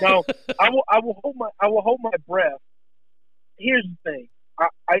no, I will hold my breath. Here's the thing.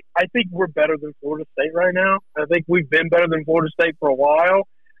 I think we're better than Florida State right now. I think we've been better than Florida State for a while.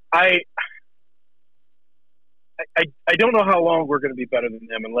 I don't know how long we're going to be better than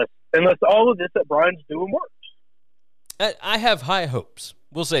them unless all of this that Brian's doing works. I have high hopes.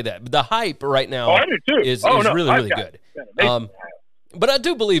 We'll say that. But the hype right now is really good. But I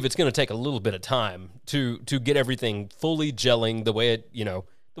do believe it's going to take a little bit of time to get everything fully gelling the way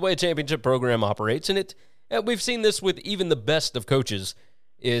a championship program operates. And we've seen this with even the best of coaches.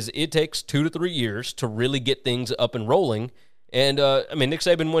 Is it takes 2 to 3 years to really get things up and rolling. And, Nick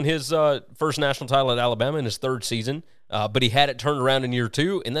Saban won his first national title at Alabama in his 3rd season, but he had it turned around in year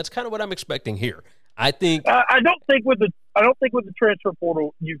 2, and that's kind of what I'm expecting here. I think I don't think with the transfer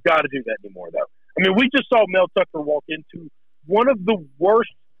portal you've got to do that anymore, though. I mean, we just saw Mel Tucker walk into one of the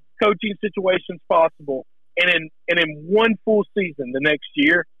worst coaching situations possible, and in one full season the next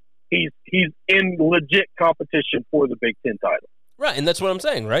year, he's in legit competition for the Big Ten title. Right, and that's what I'm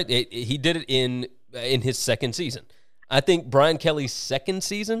saying, right? He did it in his 2nd season. I think Brian Kelly's 2nd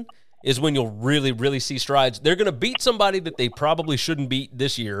season is when you'll really, really see strides. They're going to beat somebody that they probably shouldn't beat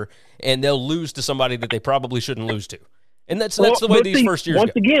this year, and they'll lose to somebody that they probably shouldn't lose to. And that's the way these first years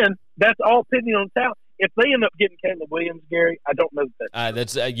once go. Again, that's all depending on talent. If they end up getting Caleb Williams, Gary, I don't know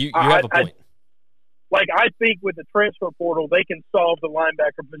that. You have a point. I think with the transfer portal, they can solve the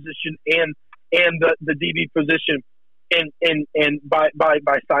linebacker position and the DB position and by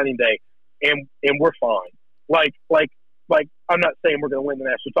signing day, and we're fine. Like I'm not saying we're going to win the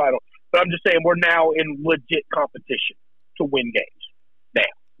national title, But I'm just saying we're now in legit competition to win games now.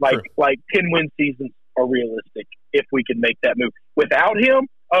 Like 10-win seasons are realistic if we can make that move. Without him,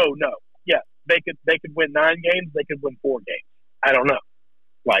 oh no, yeah, they could win 9 games, they could win 4 games. I don't know.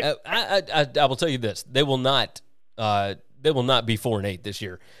 Like I will tell you this: they will not be 4-8 this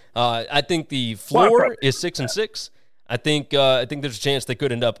year. I think the floor is 6-6. I think there's a chance they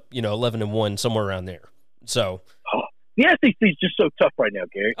could end up 11-1 somewhere around there. So. The SEC is just so tough right now,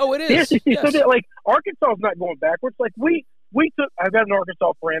 Gary. Oh, it is. The SEC, yes. So that, like, Arkansas is not going backwards. Like, we took – I've got an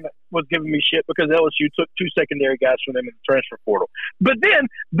Arkansas friend that was giving me shit because LSU took 2 secondary guys from them in the transfer portal. But then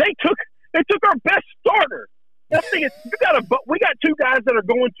they took our best starter. That thing is, we got 2 guys that are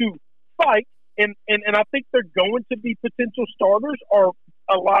going to fight, and I think they're going to be potential starters or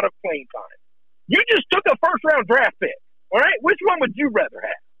a lot of playing time. You just took a first-round draft pick, all right? Which one would you rather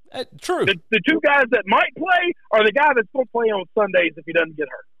have? True. The 2 guys that might play or the guy that's going to play on Sundays if he doesn't get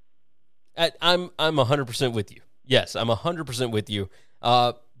hurt? I'm 100% with you. Yes, I'm 100% with you.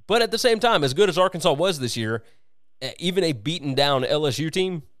 But at the same time, as good as Arkansas was this year, even a beaten down LSU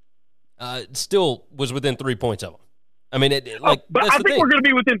team still was within 3 points of them. I mean, but I think we're going to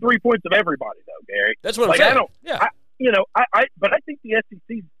be within 3 points of everybody, though, Gary. That's what I'm saying. But I think the SEC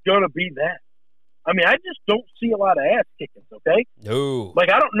is going to be that. I mean, I just don't see a lot of ass kickings, okay? No. Like,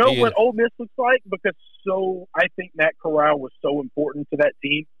 I don't know what Ole Miss looks like because I think Matt Corral was so important to that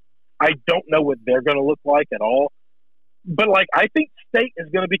team. I don't know what they're going to look like at all. But, like, I think State is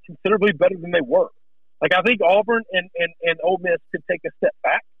going to be considerably better than they were. Like, I think Auburn and Ole Miss could take a step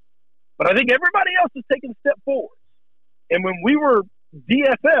back. But I think everybody else is taking a step forward. And when we were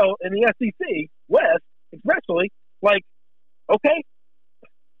DFL in the SEC, West especially, like, okay,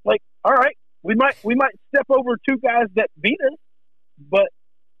 like, all right. We might step over 2 guys that beat us, but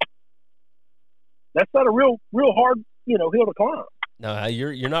that's not a real hard hill to climb. No,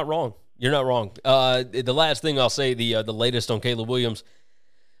 you're not wrong. You're not wrong. The last thing I'll say, the latest on Caleb Williams,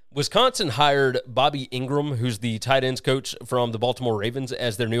 Wisconsin hired Bobby Ingram, who's the tight ends coach from the Baltimore Ravens,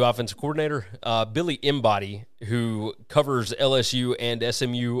 as their new offensive coordinator. Billy Embody, who covers LSU and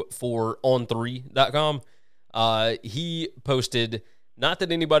SMU for On3.com, he posted. Not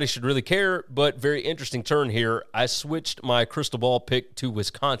that anybody should really care, but very interesting turn here. I switched my crystal ball pick to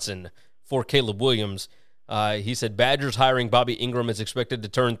Wisconsin for Caleb Williams. He said Badgers hiring Bobby Ingram is expected to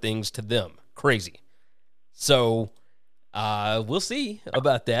turn things to them. Crazy. So we'll see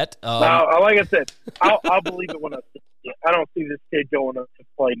about that. Like I said, I'll believe it when I see it. I don't see this kid going up to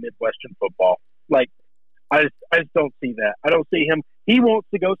play Midwestern football. Like, I just don't see that. I don't see him. He wants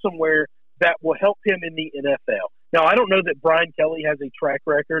to go somewhere that will help him in the NFL. Now, I don't know that Brian Kelly has a track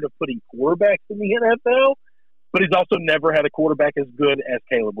record of putting quarterbacks in the NFL, but he's also never had a quarterback as good as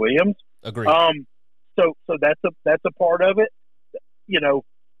Caleb Williams. Agreed. So that's a part of it.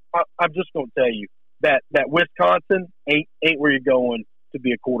 I'm just going to tell you that Wisconsin ain't where you're going to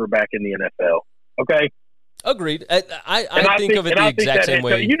be a quarterback in the NFL. Okay. Agreed. I think of it the exact same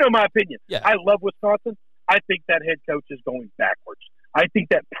way. You know my opinion. Yeah. I love Wisconsin. I think that head coach is going backwards. I think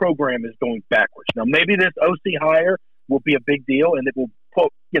that program is going backwards. Now, maybe this OC hire will be a big deal, and it will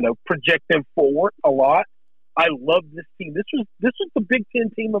project them forward a lot. I love this team. This was the Big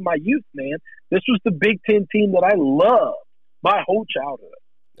Ten team of my youth, man. This was the Big Ten team that I loved my whole childhood.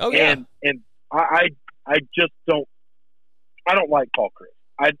 Oh yeah. And I just don't. I don't like Paul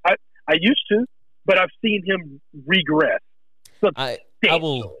Chryst. I used to, but I've seen him regress. I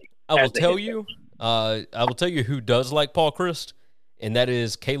will tell you. I will tell you who does like Paul Chryst. And that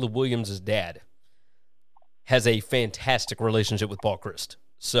is Caleb Williams' dad. Has a fantastic relationship with Paul Chryst.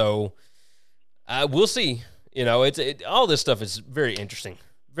 So we'll see. All this stuff is very interesting.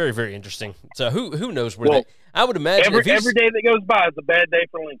 Very, very interesting. So who knows where I would imagine every day that goes by is a bad day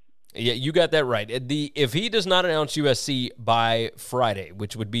for Lincoln. Yeah, you got that right. If he does not announce USC by Friday,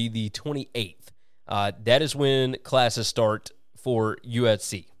 which would be the 28th, that is when classes start for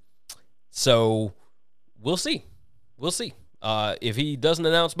USC. So we'll see. We'll see. If he doesn't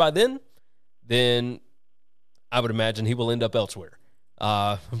announce by then I would imagine he will end up elsewhere.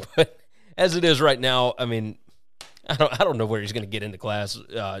 But as it is right now, I mean, I don't know where he's going to get into class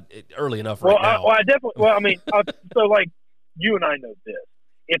early enough right now. So like you and I know this.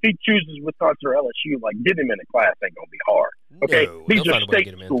 If he chooses Wisconsin or LSU, like get him in a class ain't going to be hard. Okay, no, these are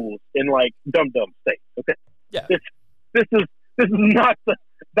state schools in like dumb states. Okay, yeah, this is not the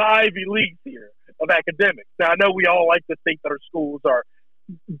Ivy Leagues here of academics. Now, I know we all like to think that our schools are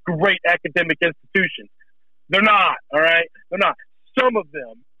great academic institutions. They're not, all right? They're not. Some of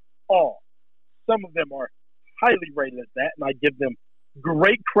them are. Some of them are highly rated as that, and I give them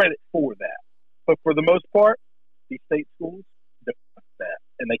great credit for that. But for the most part, these state schools don't have that.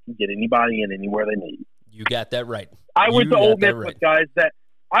 and they can get anybody in anywhere they need. You got that right. I went to Ole Miss with guys that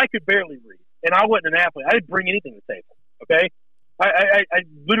I could barely read, and I wasn't an athlete. I didn't bring anything to the table, okay? I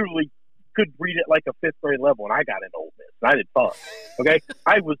literally could read at like a fifth grade level, and I got into Ole Miss, and I did fun, okay?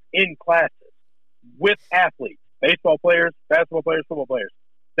 I was in classes with athletes, baseball players, basketball players, football players,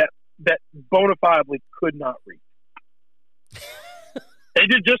 that bona fidely could not read. They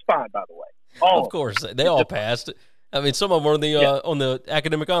did just fine, by the way. Of course, they all passed. I mean, some of them were on the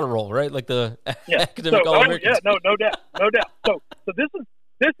academic honor roll, right? Like the academic All-Americans. Yeah, no doubt. So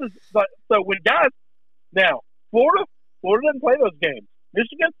this is so when guys now Florida doesn't play those games.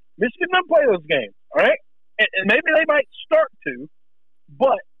 Michigan doesn't play those games. All right, and maybe they might start to,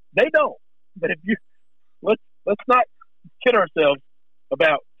 but they don't. But if you let's not kid ourselves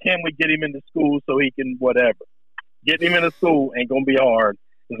about can we get him into school so he can whatever. Getting him into school ain't gonna be hard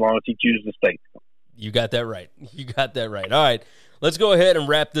as long as he chooses to stay. You got that right. All right, let's go ahead and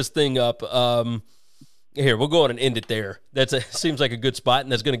wrap this thing up. Here, we'll go on and end it there. Seems like a good spot,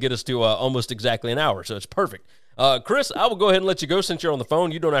 and that's going to get us to almost exactly an hour, so it's perfect. Chris, I will go ahead and let you go since you're on the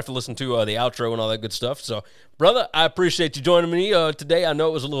phone. You don't have to listen to the outro and all that good stuff. So, brother, I appreciate you joining me today. I know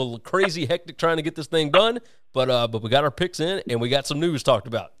it was a little crazy, hectic trying to get this thing done, but we got our picks in, and we got some news talked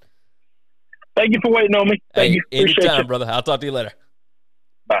about. Thank you for waiting on me. Thank you. Anytime, brother. I'll talk to you later.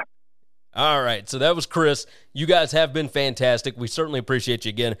 Bye. All right, so that was Chris. You guys have been fantastic. We certainly appreciate you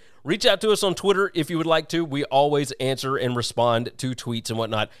again. Reach out to us on Twitter if you would like to. We always answer and respond to tweets and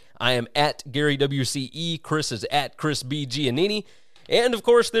whatnot. I am at Gary WCE. Chris is at Chris B. Giannini. And, of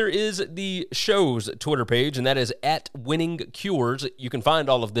course, there is the show's Twitter page, and that is at Winning Cures. You can find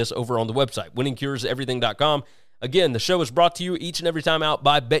all of this over on the website, winningcureseverything.com. Again, the show is brought to you each and every time out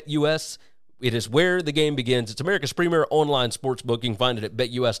by BetUS. It is where the game begins. It's America's premier online sportsbook. You can find it at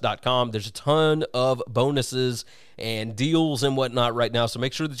betus.com. There's a ton of bonuses and deals and whatnot right now, so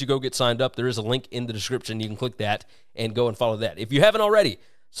make sure that you go get signed up. There is a link in the description. You can click that and go and follow that. If you haven't already,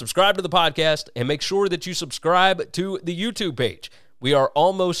 subscribe to the podcast and make sure that you subscribe to the YouTube page. We are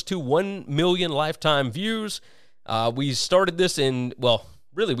almost to 1 million lifetime views. We started this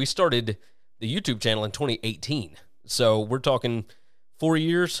we started the YouTube channel in 2018. So we're talking 4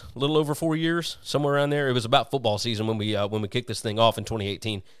 years, a little over 4 years, somewhere around there. It was about football season when we kicked this thing off in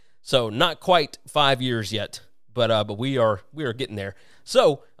 2018. So not quite 5 years yet, but we are getting there.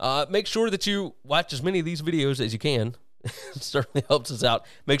 So make sure that you watch as many of these videos as you can. It certainly helps us out.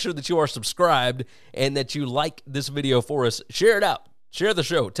 Make sure that you are subscribed and that you like this video for us. Share it out. Share the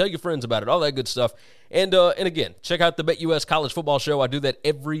show. Tell your friends about it. All that good stuff. And again, check out the BetUS College Football Show. I do that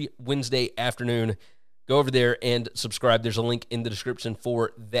every Wednesday afternoon. Go over there and subscribe. There's a link in the description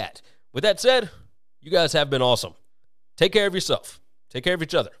for that. With that said, you guys have been awesome. Take care of yourself. Take care of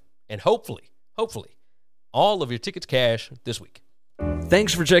each other. And hopefully, all of your tickets cash this week.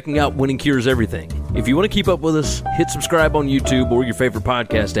 Thanks for checking out Winning Cures Everything. If you want to keep up with us, hit subscribe on YouTube or your favorite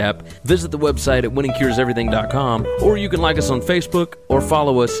podcast app. Visit the website at winningcureseverything.com, or you can like us on Facebook or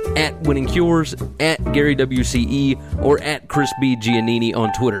follow us at Winning Cures, at Gary WCE, or at Chris B. Giannini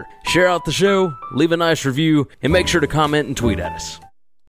on Twitter. Share out the show, leave a nice review, and make sure to comment and tweet at us.